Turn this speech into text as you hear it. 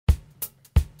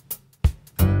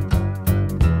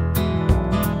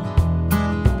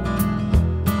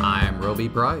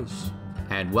Roby Price,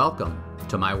 and welcome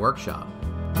to my workshop.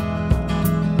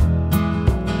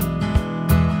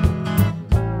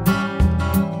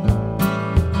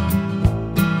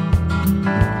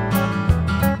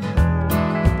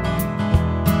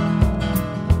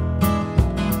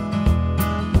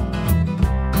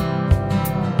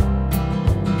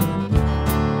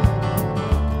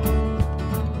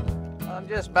 I'm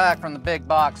just back from the big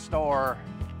box store.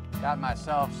 Got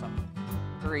myself some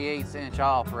 3/8 inch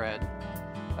all thread,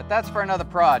 but that's for another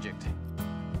project.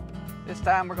 This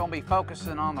time we're going to be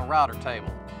focusing on the router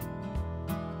table.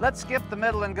 Let's skip the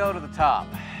middle and go to the top.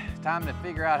 Time to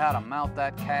figure out how to mount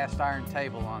that cast iron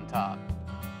table on top.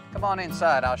 Come on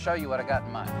inside, I'll show you what I got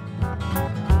in mind.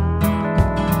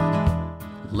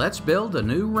 Let's build a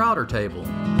new router table.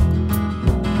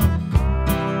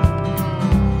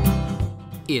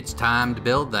 It's time to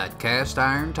build that cast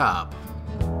iron top.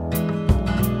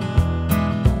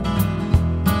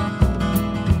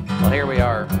 Well, here we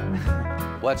are,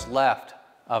 what's left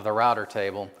of the router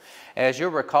table. As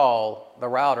you'll recall, the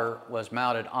router was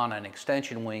mounted on an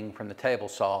extension wing from the table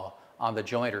saw on the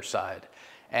jointer side.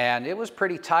 And it was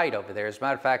pretty tight over there. As a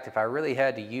matter of fact, if I really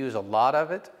had to use a lot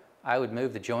of it, I would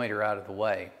move the jointer out of the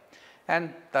way.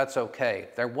 And that's okay.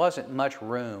 There wasn't much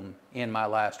room in my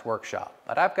last workshop,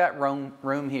 but I've got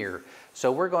room here. So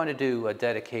we're going to do a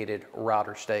dedicated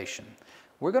router station.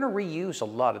 We're going to reuse a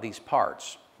lot of these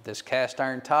parts. This cast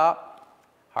iron top,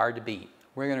 hard to beat.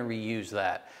 We're going to reuse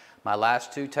that. My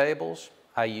last two tables,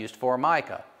 I used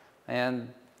Formica,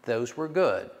 and those were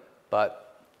good,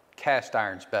 but cast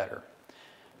iron's better.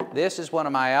 This is one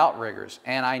of my outriggers,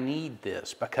 and I need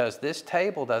this because this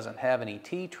table doesn't have any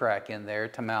T-track in there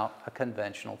to mount a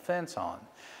conventional fence on.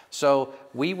 So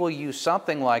we will use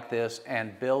something like this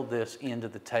and build this into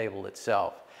the table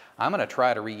itself. I'm going to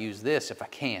try to reuse this if I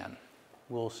can.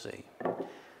 We'll see.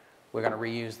 We're going to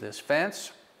reuse this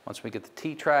fence. Once we get the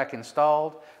T-track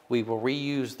installed, we will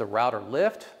reuse the router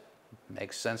lift.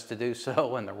 Makes sense to do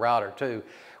so, and the router too.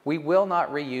 We will not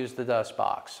reuse the dust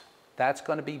box. That's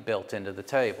going to be built into the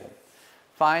table.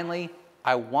 Finally,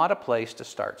 I want a place to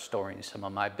start storing some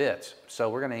of my bits. So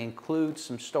we're going to include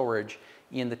some storage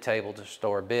in the table to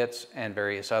store bits and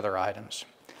various other items.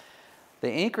 The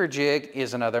inker jig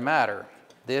is another matter.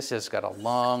 This has got a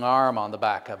long arm on the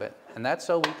back of it, and that's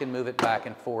so we can move it back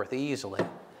and forth easily.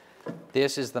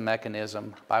 This is the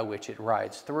mechanism by which it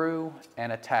rides through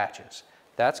and attaches.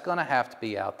 That's going to have to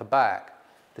be out the back.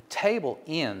 The table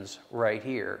ends right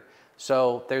here,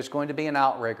 so there's going to be an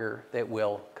outrigger that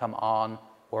will come on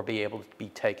or be able to be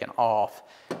taken off,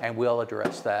 and we'll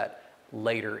address that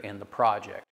later in the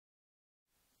project.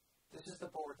 This is the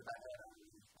board that I had on.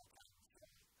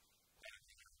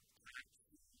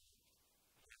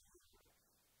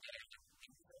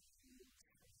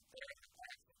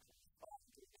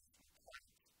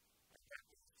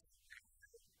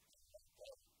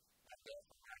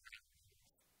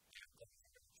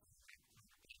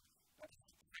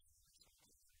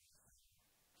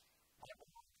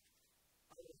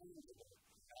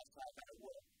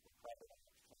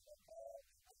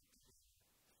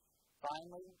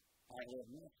 Finally, I have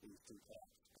missed these two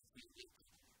tabs.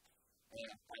 And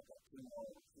I've got two more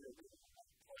here.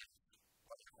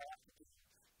 What I have to do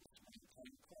is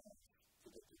maintain clearance to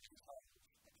get the two sides.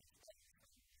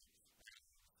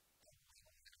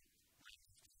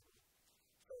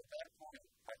 So at that point,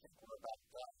 I think we're about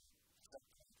done.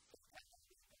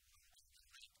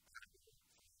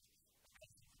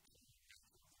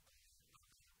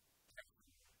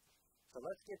 So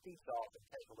let's get these off and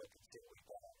take a look and see what we've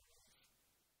got.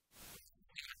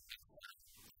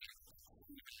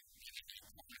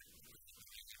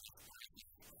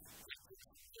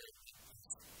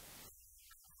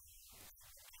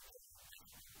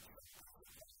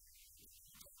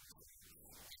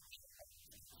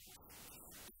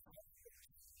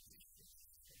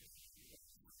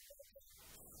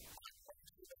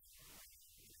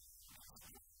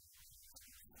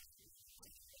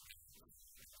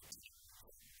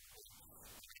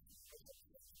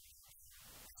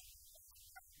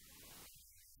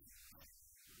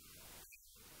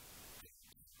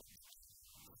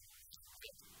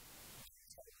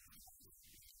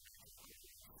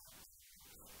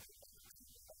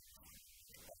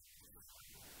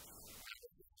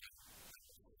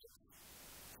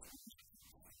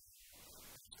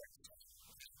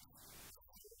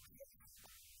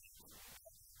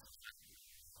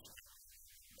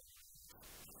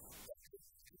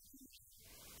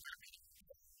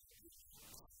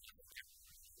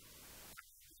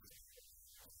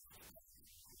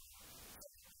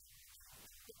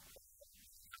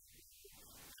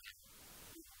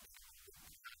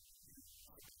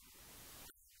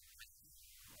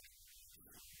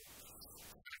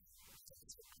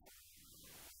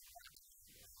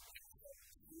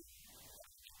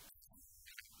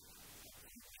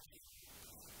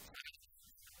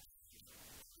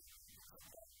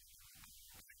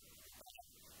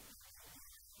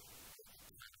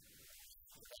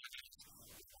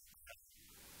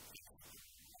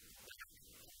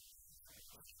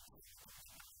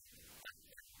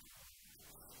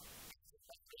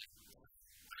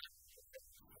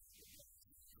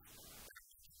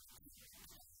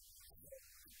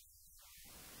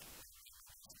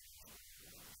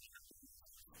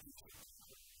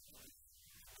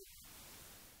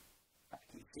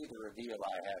 see the reveal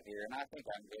I have here, and I think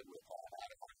I'm good with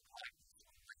that.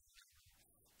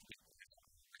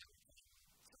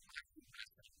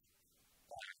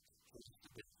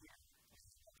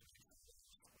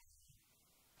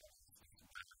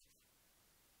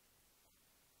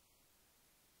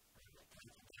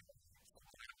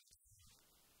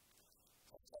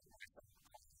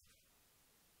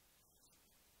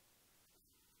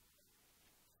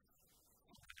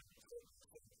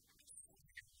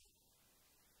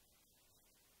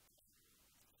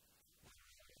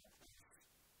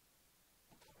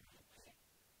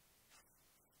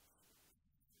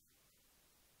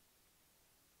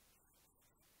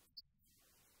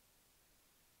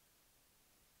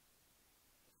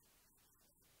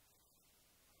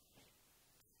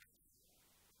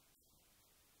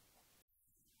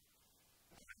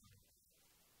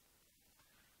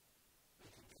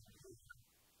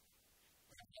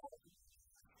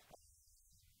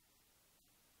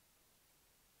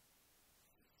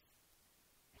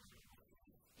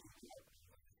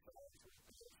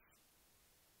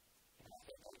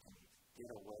 Get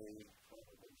away from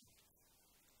the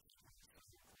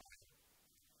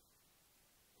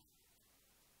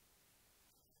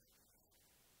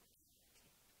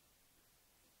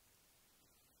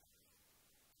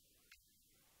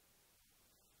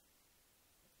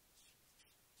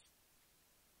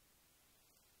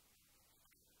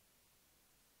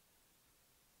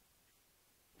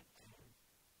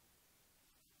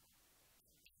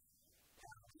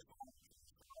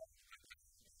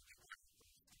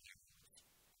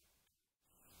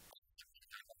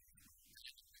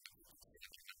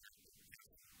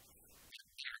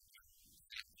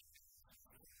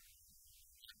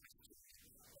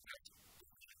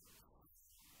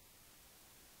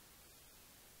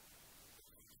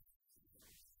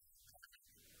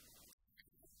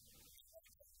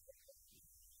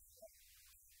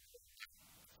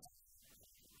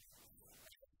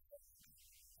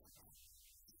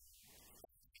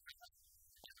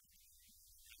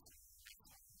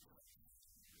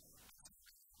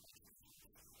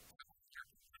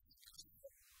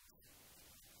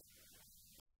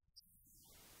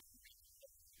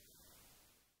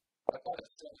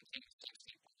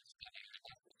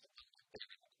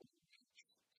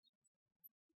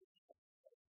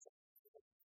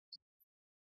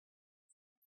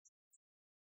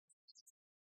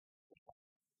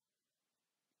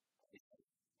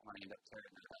I end up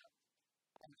tearing it up.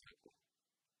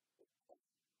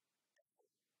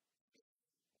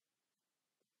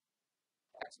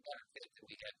 That's a better fit than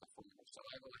we had before, so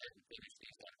I go ahead and finish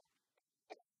these up.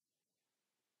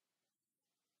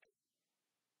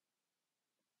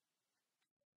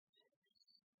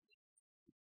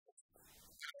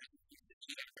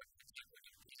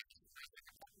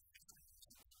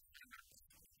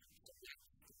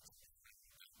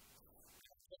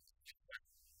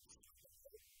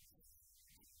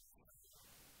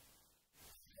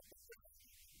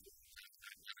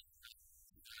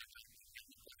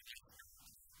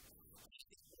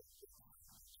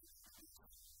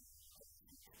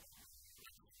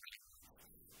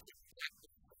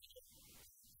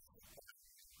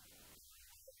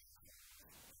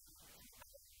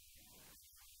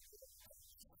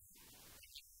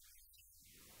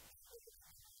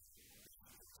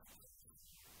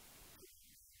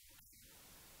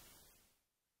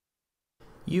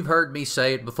 You've heard me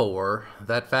say it before,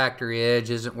 that factory edge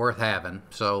isn't worth having,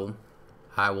 so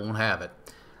I won't have it.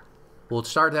 We'll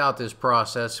start out this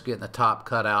process of getting the top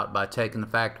cut out by taking the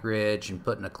factory edge and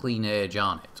putting a clean edge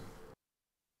on it.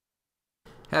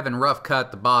 Having rough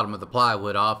cut the bottom of the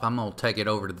plywood off, I'm going to take it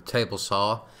over to the table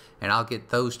saw and I'll get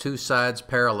those two sides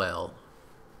parallel.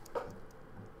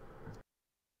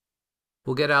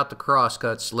 We'll get out the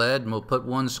crosscut sled and we'll put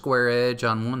one square edge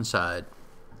on one side.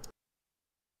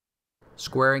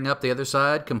 Squaring up the other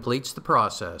side completes the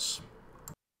process.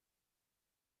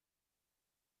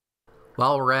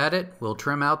 While we're at it, we'll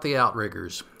trim out the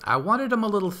outriggers. I wanted them a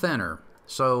little thinner,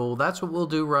 so that's what we'll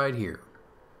do right here.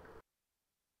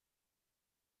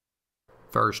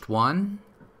 First one,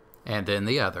 and then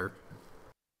the other.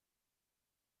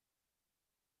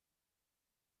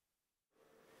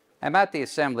 I'm at the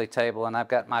assembly table and I've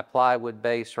got my plywood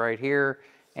base right here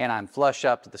and I'm flush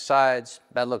up to the sides.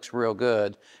 That looks real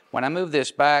good. When I move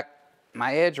this back,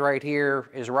 my edge right here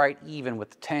is right even with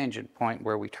the tangent point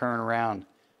where we turn around.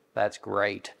 That's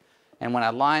great. And when I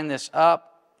line this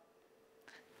up,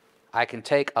 I can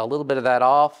take a little bit of that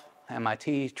off and my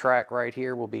T-track right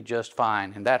here will be just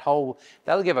fine. And that'll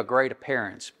give a great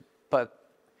appearance. But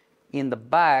in the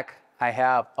back, I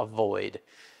have a void.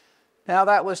 Now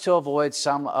that was to avoid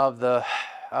some of the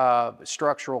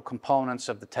structural components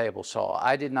of the table saw.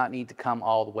 I did not need to come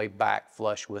all the way back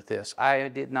flush with this. I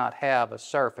did not have a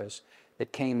surface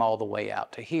that came all the way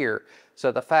out to here.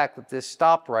 So the fact that this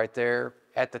stopped right there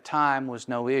at the time was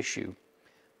no issue.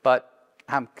 But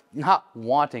I'm not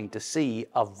wanting to see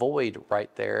a void right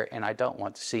there, and I don't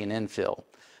want to see an infill.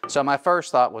 So my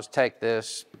first thought was take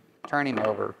this, turn him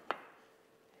over,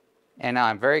 and now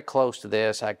I'm very close to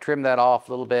this. I trim that off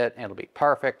a little bit and it'll be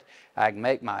perfect. I can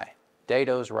make my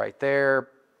dados right there,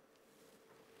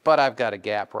 but I've got a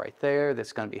gap right there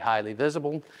that's going to be highly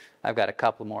visible. I've got a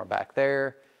couple more back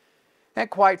there. And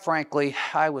quite frankly,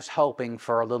 I was hoping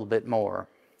for a little bit more.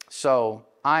 So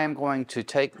I am going to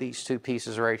take these two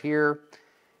pieces right here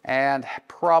and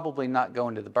probably not go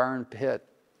into the burn pit,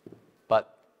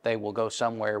 but they will go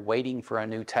somewhere waiting for a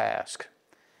new task.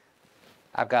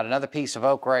 I've got another piece of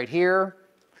oak right here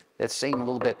that's seen a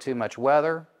little bit too much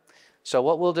weather. So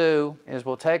what we'll do is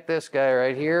we'll take this guy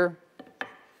right here,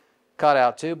 cut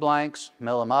out two blanks,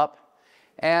 mill them up,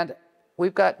 and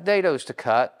we've got dados to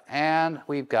cut, and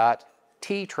we've got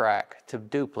T-track to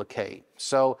duplicate.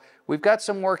 So we've got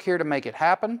some work here to make it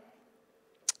happen.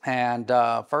 And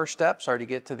first steps are to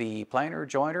get to the planer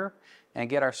jointer and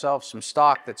get ourselves some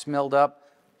stock that's milled up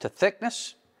to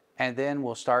thickness, and then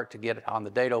we'll start to get it on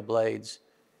the dado blades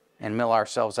and mill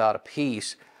ourselves out a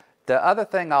piece. The other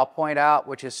thing I'll point out,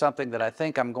 which is something that I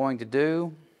think I'm going to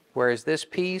do, whereas this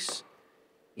piece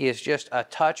is just a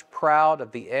touch proud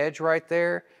of the edge right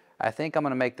there, I think I'm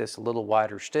going to make this a little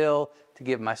wider still to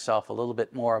give myself a little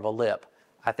bit more of a lip.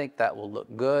 I think that will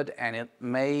look good, and it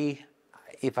may,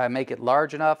 if I make it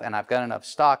large enough and I've got enough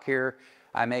stock here,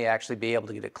 I may actually be able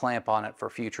to get a clamp on it for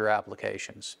future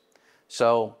applications.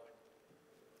 So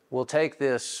we'll take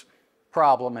this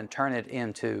problem and turn it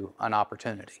into an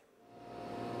opportunity.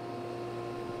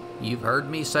 You've heard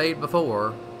me say it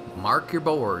before, mark your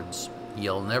boards.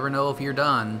 You'll never know if you're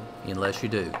done unless you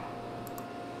do.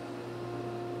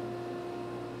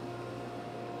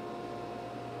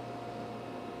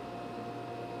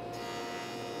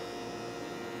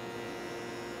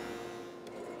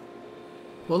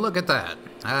 Well, look at that.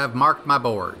 I've marked my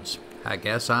boards. I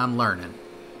guess I'm learning.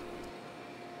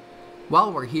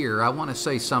 While we're here, I want to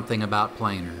say something about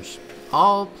planers.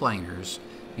 All planers,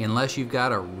 unless you've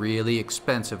got a really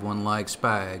expensive one like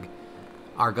Spag,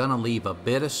 are going to leave a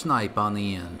bit of snipe on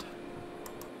the end.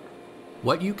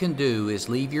 What you can do is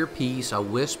leave your piece a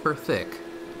whisper thick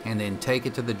and then take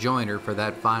it to the jointer for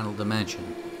that final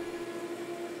dimension.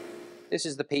 This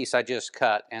is the piece I just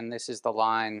cut, and this is the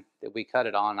line that we cut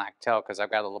it on. I can tell because I've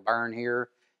got a little burn here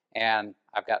and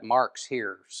I've got marks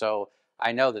here. So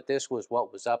I know that this was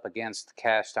what was up against the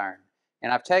cast iron.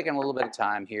 And I've taken a little bit of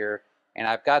time here, and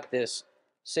I've got this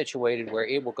situated where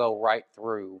it will go right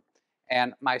through.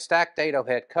 And my stacked dado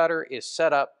head cutter is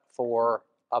set up for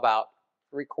about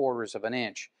 3/4 of an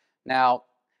inch. Now,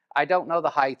 I don't know the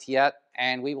height yet,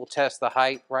 and we will test the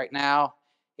height right now.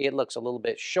 It looks a little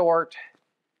bit short.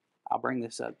 I'll bring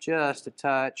this up just a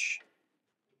touch.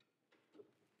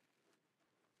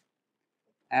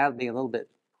 That'll be a little bit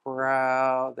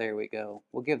proud. There we go.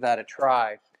 We'll give that a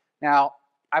try. Now,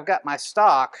 I've got my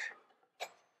stock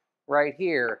right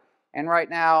here, and right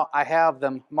now I have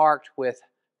them marked with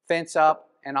fence up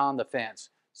and on the fence,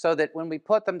 so that when we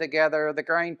put them together, the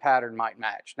grain pattern might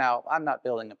match. Now, I'm not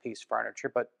building a piece of furniture,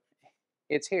 but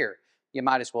it's here. You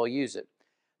might as well use it.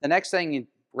 The next thing you're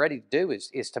ready to do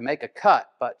is to make a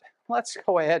cut, but let's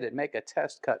go ahead and make a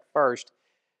test cut first,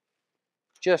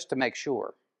 just to make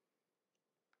sure.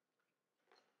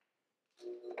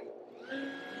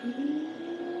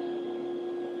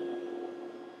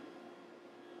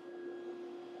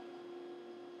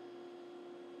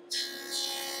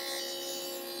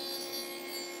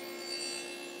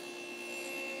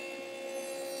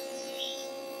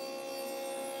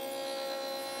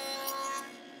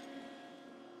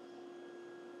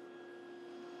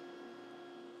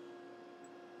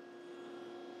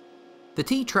 The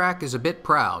T-track is a bit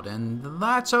proud, and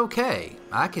that's okay.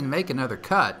 I can make another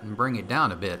cut and bring it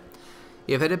down a bit.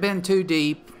 If it had been too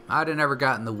deep, I'd have never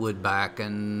gotten the wood back,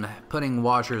 and putting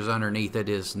washers underneath it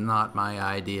is not my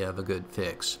idea of a good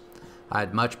fix.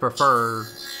 I'd much prefer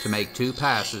to make 2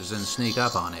 passes and sneak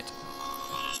up on it.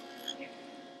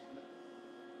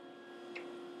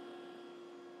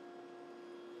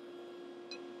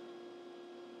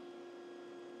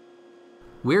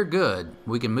 We're good.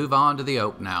 We can move on to the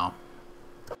oak now.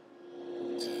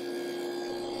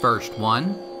 First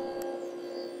one,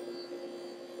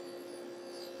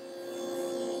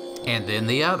 and then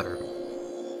the other.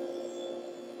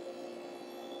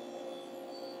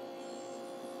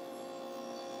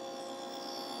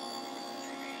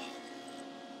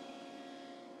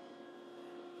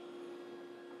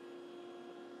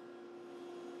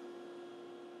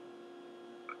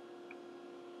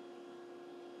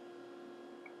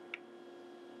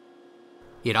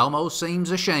 It almost seems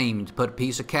a shame to put a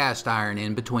piece of cast iron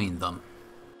in between them.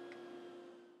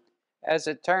 As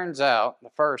it turns out, the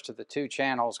first of the two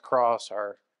channels across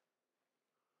are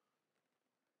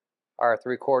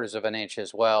 3/4 of an inch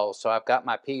as well. So I've got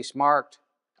my piece marked,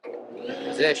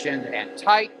 positioned, and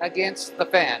tight against the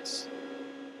fence.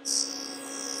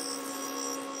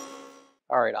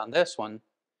 All right, on this one,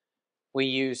 we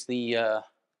use the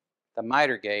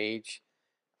miter gauge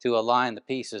to align the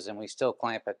pieces, and we still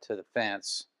clamp it to the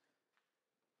fence.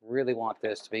 Really want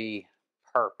this to be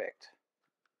perfect.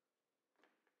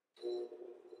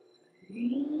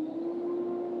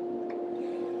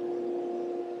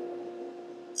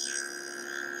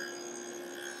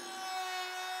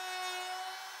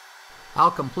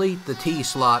 I'll complete the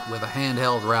T-slot with a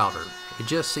handheld router. It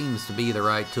just seems to be the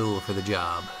right tool for the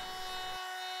job.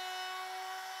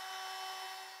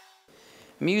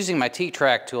 I'm using my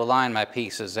T-track to align my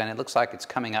pieces, and it looks like it's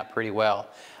coming up pretty well.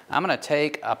 I'm going to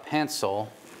take a pencil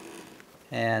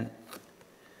and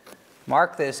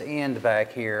mark this end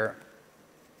back here.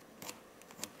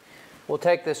 We'll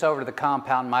take this over to the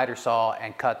compound miter saw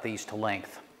and cut these to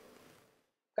length.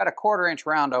 Got a 1/4 inch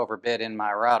round over bit in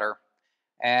my router,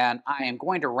 and I am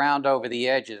going to round over the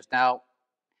edges. Now,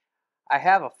 I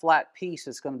have a flat piece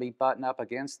that's going to be buttoned up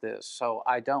against this, so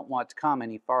I don't want to come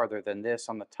any farther than this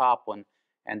on the top one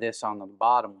and this on the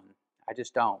bottom one. I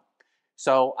just don't.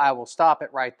 So I will stop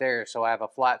it right there so I have a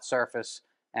flat surface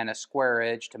and a square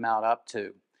edge to mount up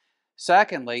to.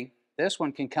 Secondly, this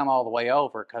one can come all the way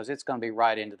over because it's going to be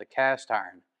right into the cast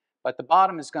iron. But the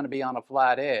bottom is going to be on a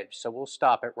flat edge, so we'll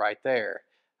stop it right there.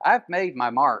 I've made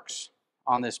my marks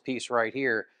on this piece right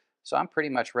here, so I'm pretty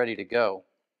much ready to go.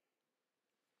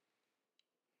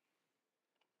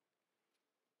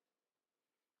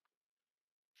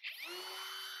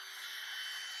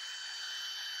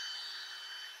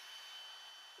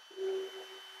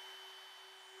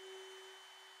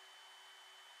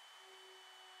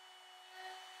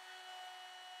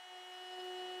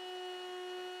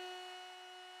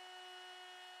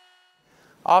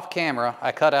 Off camera,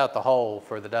 I cut out the hole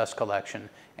for the dust collection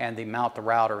and mount the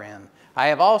router in. I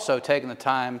have also taken the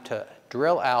time to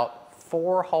drill out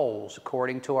 4 holes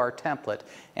according to our template,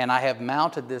 and I have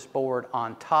mounted this board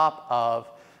on top of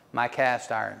my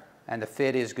cast iron, and the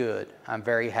fit is good. I'm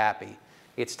very happy.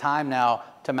 It's time now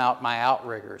to mount my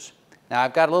outriggers. Now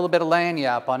I've got a little bit of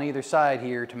lanyap on either side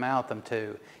here to mount them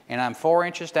to, and I'm 4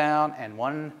 inches down and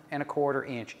 1 1/4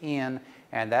 inch in,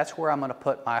 and that's where I'm going to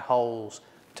put my holes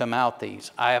to mount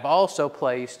these. I have also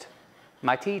placed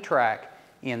my T-track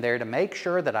in there to make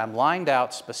sure that I'm lined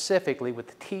out specifically with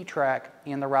the T-track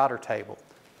in the router table.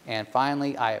 And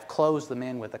finally, I have closed them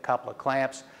in with a couple of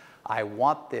clamps. I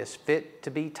want this fit to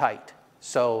be tight.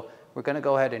 So we're going to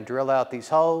go ahead and drill out these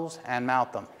holes and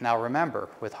mount them. Now remember,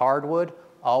 with hardwood,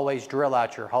 always drill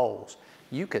out your holes.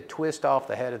 You could twist off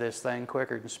the head of this thing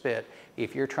quicker than spit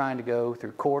if you're trying to go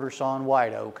through 1/4 sawn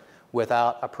white oak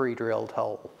without a pre-drilled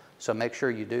hole. So make sure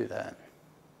you do that.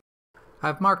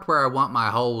 I've marked where I want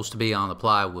my holes to be on the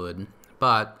plywood,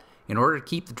 but in order to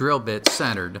keep the drill bits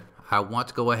centered, I want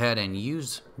to go ahead and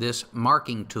use this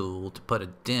marking tool to put a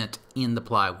dent in the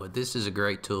plywood. This is a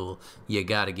great tool. You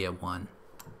gotta get one.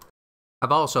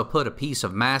 I've also put a piece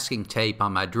of masking tape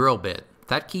on my drill bit.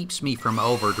 That keeps me from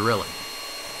over drilling.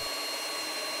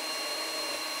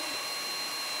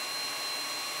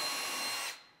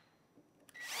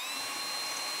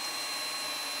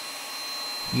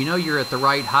 You know you're at the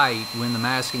right height when the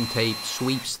masking tape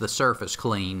sweeps the surface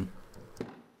clean.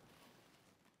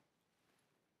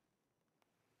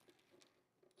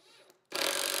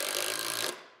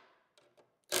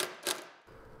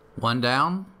 One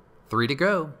down, 3 to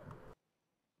go.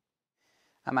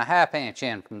 I'm a 1/2 inch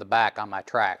in from the back on my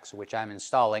tracks, which I'm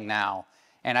installing now,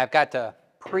 and I've got to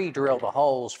pre-drill the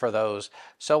holes for those.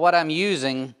 So what I'm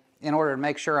using, in order to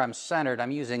make sure I'm centered,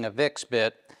 I'm using a VIX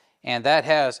bit, and that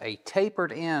has a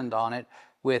tapered end on it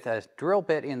with a drill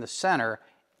bit in the center,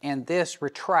 and this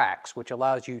retracts, which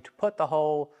allows you to put the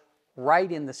hole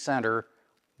right in the center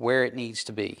where it needs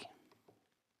to be.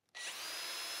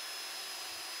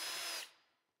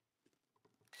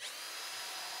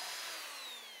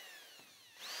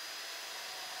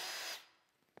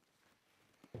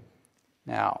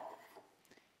 Now,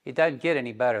 it doesn't get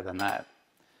any better than that.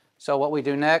 So what we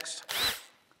do next,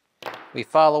 we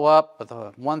follow up with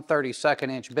a 1/32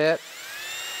 inch bit,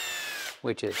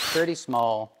 which is pretty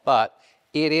small, but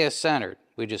it is centered.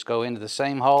 We just go into the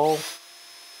same hole,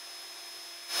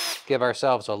 give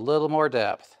ourselves a little more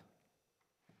depth.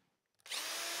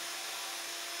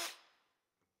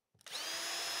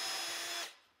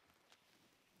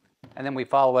 And then we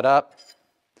follow it up,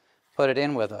 put it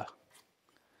in with a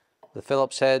the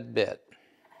Phillips head bit.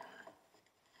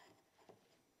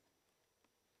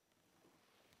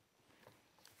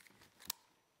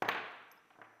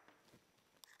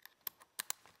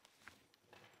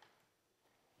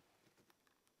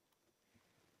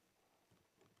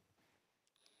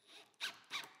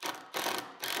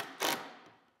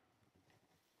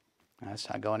 That's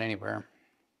not going anywhere.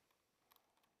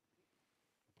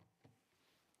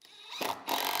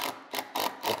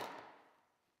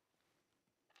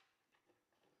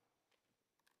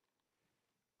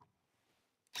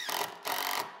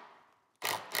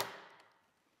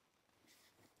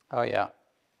 Oh yeah,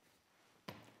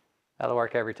 that'll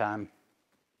work every time.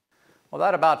 Well,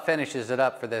 that about finishes it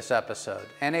up for this episode,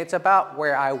 and it's about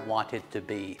where I wanted to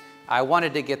be. I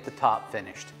wanted to get the top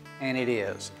finished, and it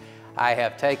is. I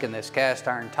have taken this cast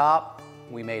iron top,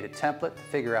 we made a template to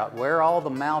figure out where all the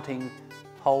mounting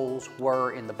holes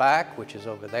were in the back, which is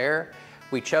over there.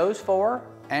 We chose 4,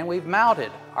 and we've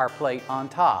mounted our plate on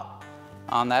top.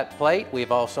 On that plate,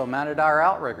 we've also mounted our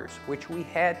outriggers, which we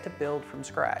had to build from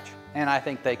scratch, and I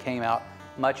think they came out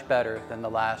much better than the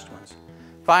last ones.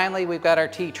 Finally, we've got our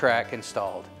T-track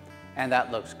installed, and that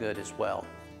looks good as well.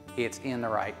 It's in the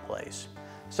right place.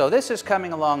 So this is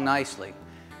coming along nicely.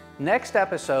 Next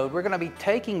episode, we're going to be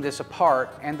taking this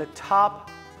apart, and the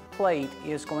top plate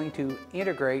is going to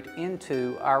integrate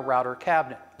into our router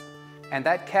cabinet. And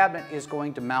that cabinet is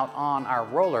going to mount on our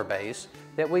roller base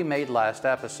that we made last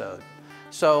episode.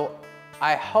 So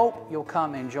I hope you'll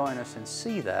come and join us and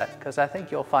see that, because I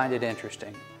think you'll find it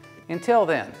interesting. Until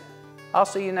then, I'll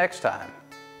see you next time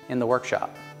in the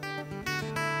workshop.